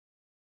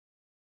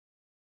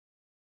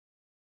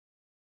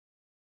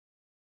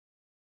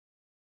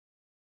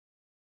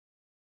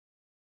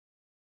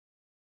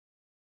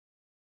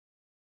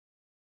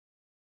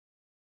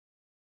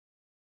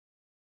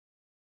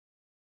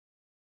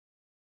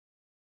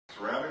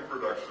ceramic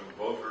production,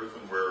 both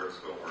earthenware and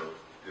stoneware,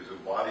 is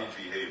embodied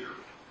behavior,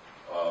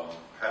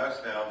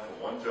 passed down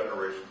from one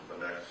generation to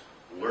the next,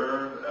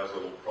 learned as a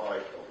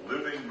product of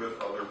living with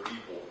other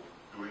people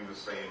doing the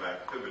same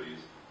activities,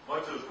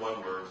 much as one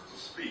learns to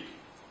speak.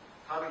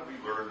 How did we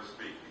learn to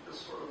speak? We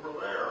just sort of were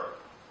there.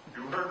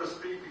 You learn to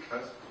speak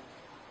because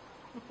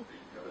you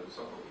got it in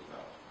some of it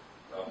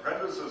now.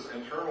 Apprentices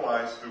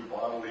internalize through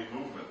bodily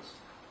movements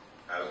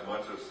as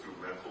much as through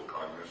mental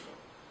cognition,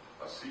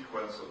 a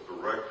sequence of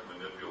direct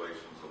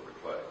manipulations of the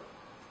clay.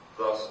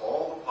 Thus,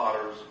 all the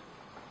potters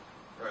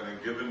in a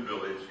given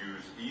village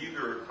use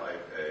either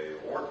type A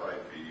or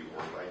type B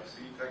or type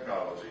C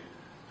technology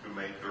to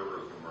make their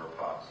earthenware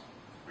pots.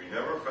 We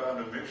never found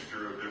a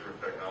mixture of different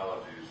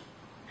technologies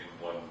in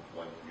one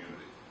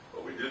community,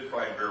 but we did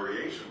find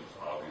variations,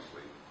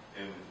 obviously,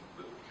 in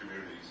the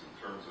communities in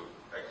terms of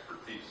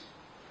expertise.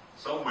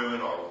 Some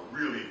women are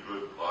really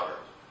good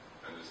potters,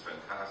 and it's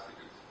fantastic.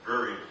 It's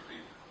very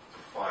interesting to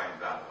find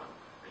that one.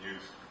 And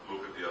you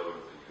look at the other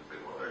ones and you can say,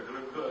 well, they're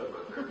doing good,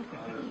 but they're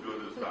not as good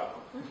as that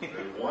one.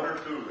 There's one or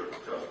two that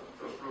are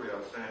just really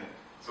outstanding.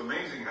 It's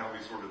amazing how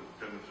we sort of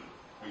tend to,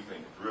 we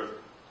think,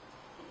 drift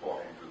to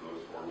talking to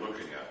those who are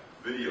looking at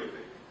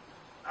videotaping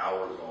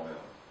hours on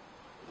end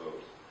of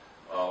those.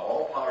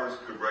 All potters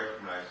could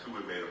recognize who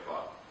had made a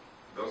pot.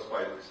 Thus,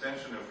 by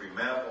extension, if we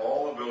map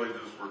all the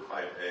villages where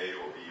type A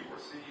or B or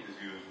C is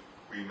used,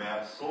 we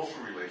map social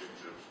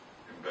relationships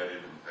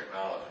embedded in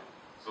technology.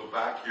 So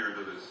back here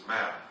to this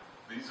map,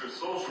 these are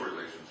social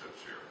relationships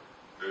here.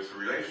 There's the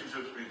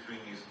relationships between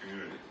these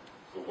communities.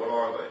 So what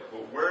are they?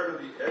 Well, where do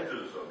the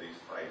edges of these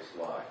types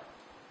lie?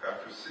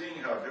 After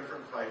seeing how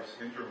different types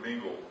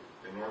intermingle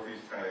in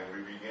northeast Thailand,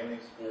 we began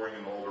exploring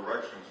in all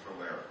directions from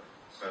there.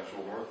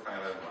 Central North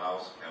Thailand,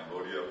 Laos,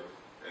 Cambodia,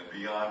 and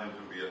beyond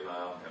into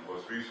Vietnam, and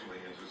most recently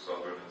into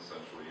southern and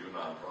central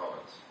Yunnan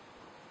province.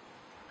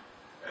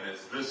 And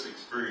it's this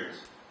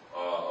experience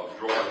of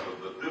drawing,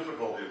 the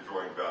difficulty of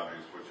drawing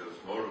boundaries, which has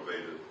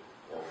motivated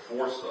or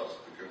forced us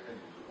to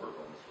continue to work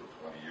on this for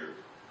 20 years.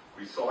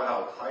 We saw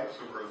how types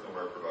of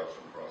earthenware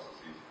production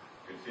processes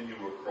continue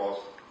across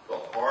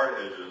the hard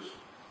edges.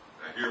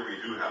 Now here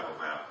we do have a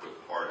map with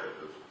hard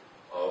edges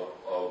of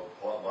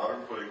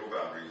modern political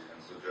boundaries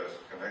and suggest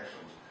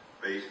connections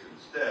based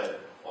instead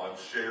on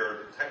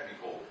shared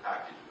technical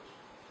packages.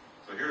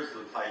 So here's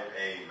the type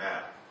A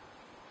map.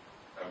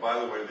 And by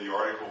the way, the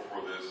article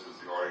for this is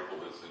the article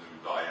that's in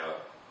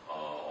Udaya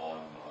on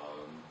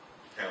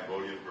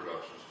Cambodian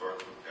production,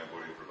 starts with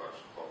Cambodian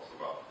production, talks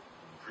about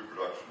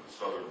pre-production in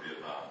southern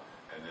Vietnam,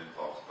 and then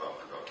talks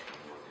about production in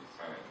northeast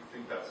Thailand. We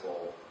think that's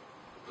all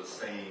the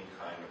same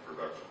kind of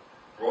production.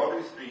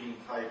 Broadly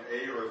speaking, type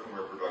A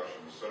earthenware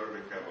production is centered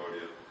in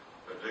Cambodia,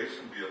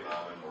 adjacent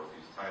Vietnam, and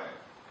northeast Thailand.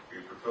 We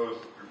propose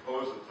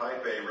that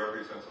type A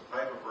represents a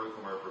type of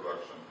earthenware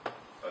production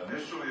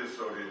initially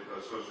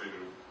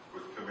associated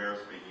with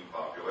Khmer-speaking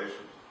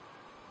populations.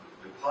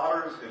 The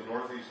potters in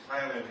northeast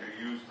Thailand who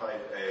use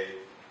type A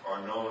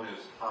are known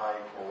as Thai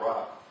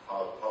Korat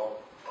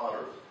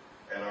potters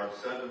and are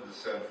said to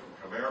descend from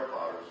Khmer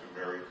potters who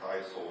married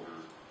Thai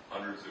soldiers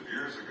hundreds of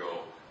years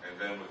ago and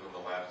then within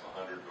the last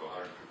 100 to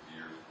 150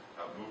 years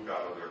have moved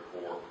out of their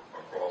core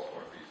across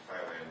northeast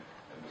Thailand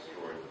and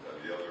destroyed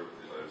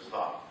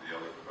stopped the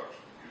other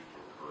production that used to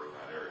occur in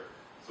that area.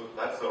 So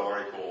that's the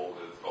article.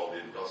 It's called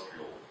the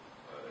industrial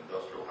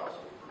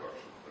household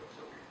production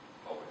that we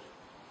published.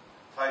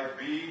 Type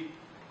B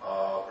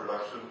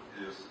production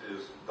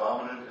is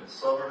dominant in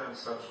southern and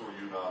central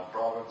Yunnan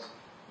province,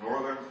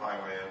 northern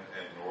Thailand,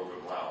 and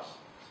northern Laos,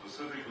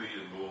 specifically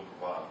in Luang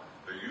Prabang.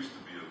 There used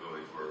to be a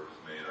village where it was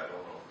made. I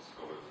don't know if it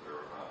still is there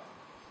or not.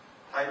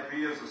 Type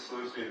B is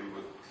associated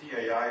with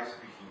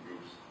TAI-speaking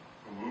groups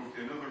who moved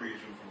into the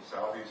region from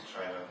southeast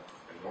China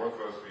and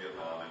northwest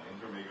Vietnam and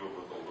intermingled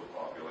with older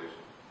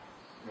populations.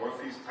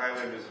 Northeast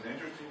Thailand is an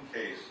interesting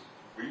case,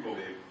 we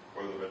believe,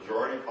 where the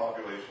majority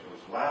population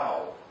is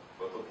Lao,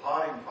 but the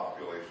potting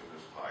population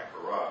is Thai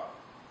Karat.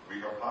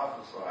 We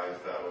hypothesize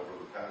that over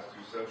the past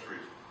 2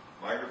 centuries,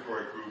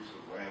 migratory groups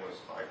of landless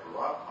Thai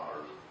Karat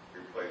potters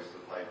replaced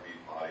the type B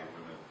potting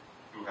women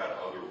who had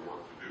other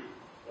work to do,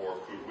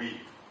 or could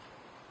weave.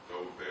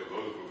 So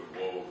those who would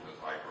wove the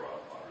Thai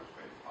Karat potters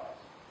made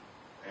pots.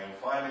 And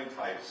finally,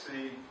 type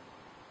C.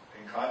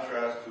 In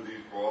contrast to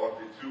these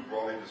two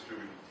broadly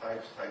distributed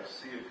types, type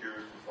C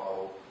appears to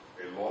follow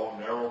a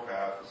long, narrow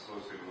path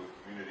associated with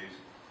communities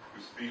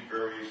who speak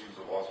variations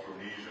of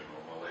Austronesian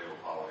or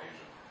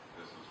Malayo-Polynesian.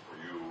 This is for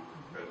you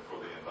and for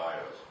the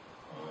Indayas.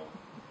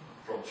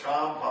 From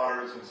Cham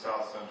potters in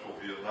south-central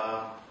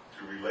Vietnam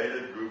to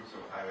related groups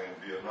in highland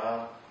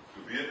Vietnam to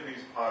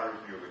Vietnamese potters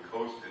near the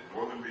coast in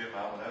northern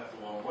Vietnam, and that's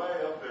the one way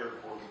up there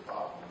towards the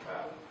top of the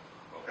map.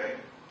 Okay?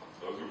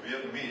 Those are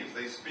Vietnamese.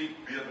 They speak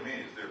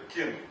Vietnamese. They're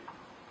Kim,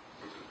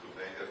 which is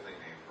the ethnic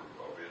name for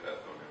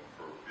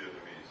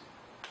Vietnamese.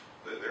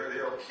 They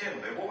are kin.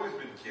 They've always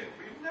been kin.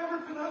 We've never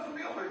been nothing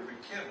other than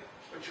kin.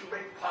 But you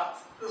make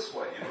pots this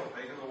way. You don't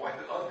make it the way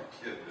the other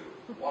kin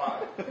do.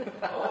 Why?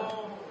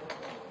 Oh.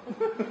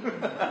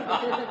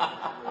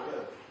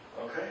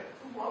 Okay?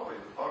 It's lovely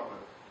to talk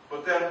about. But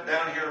then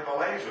down here in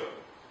Malaysia,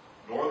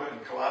 northern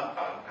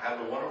Kelantan, had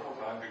the wonderful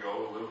time to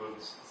go live and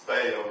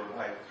stay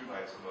overnight, 2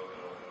 nights in a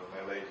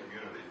Malay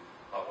community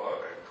up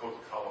at Kota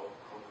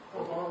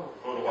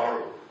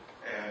Baru.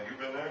 And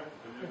you've been there?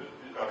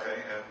 Okay,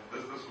 and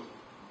this was 19,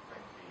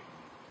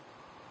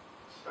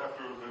 just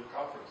after the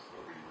conference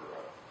that we were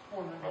at.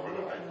 I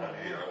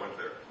went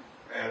there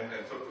and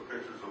took the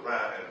pictures of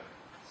that and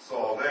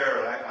saw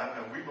there,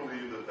 and we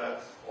believe that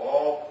that's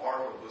all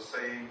part of the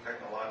same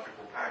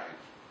technological package.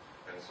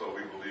 And so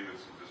we believe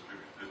it's a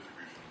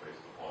distribution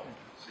based upon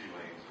sea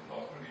lanes and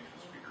Polynesian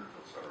speakers,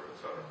 et cetera, et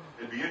cetera.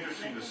 It'd be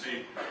interesting to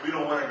see. We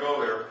don't want to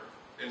go there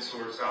in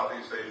sort of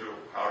Southeast Asia.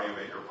 How do you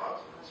make your pots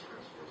in sort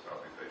of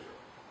Southeast Asia?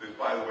 There's,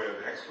 by the way,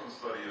 an excellent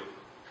study of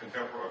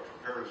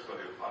comparative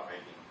study of pot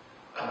making,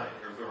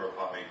 earthenware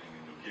pot making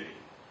in New Guinea.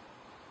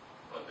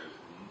 But there's,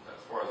 as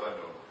far as I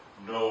know,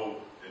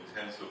 no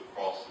intensive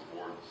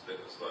cross-the-board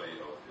study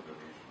of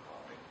Indonesian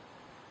pot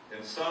making.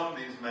 In some,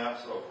 these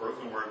maps of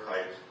earthenware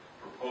types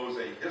propose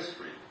a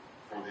history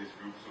for these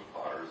groups of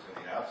potters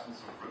in the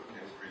absence of written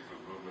histories of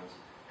movements,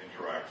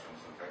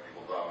 interactions, and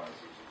technical dominance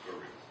or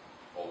subservience,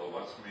 although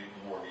much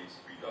more needs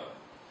to be done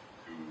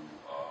to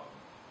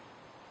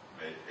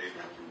make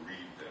able to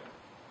read them.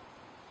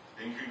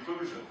 In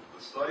conclusion,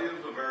 the study of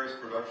the various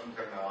production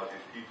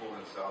technologies people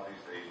in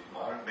Southeast Asia,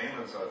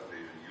 mainland Southeast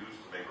Asia, use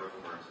to make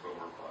earthenware and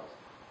stoneware pots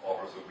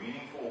offers a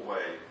meaningful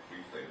way, we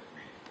think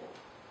meaningful,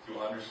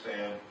 to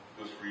understand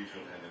this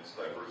region and its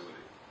diversity.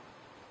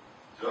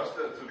 Just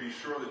to be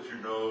sure that you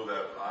know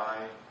that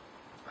I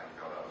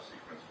got out of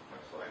sequence with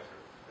my slides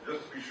here.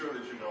 Just to be sure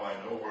that you know, I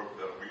know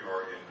that we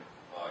are in,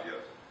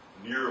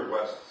 near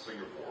West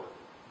Singapore.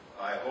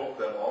 I hope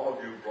that all of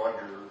you brought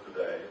here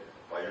today,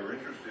 by your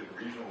interest in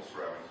regional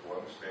ceramics, will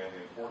understand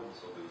the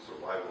importance of the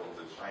survival of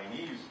the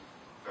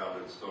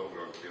Chinese-founded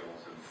stoneware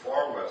kilns in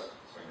far West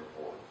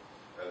Singapore,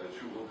 and that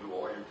you will do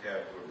all you can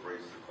to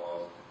embrace the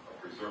cause of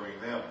preserving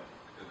them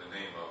in the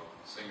name of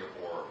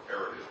Singapore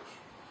heritage.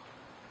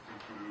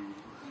 Thank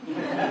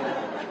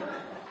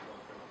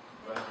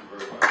you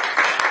very much.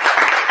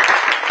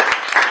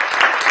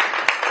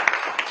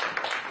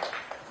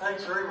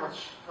 Thanks very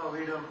much,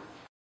 Leedom.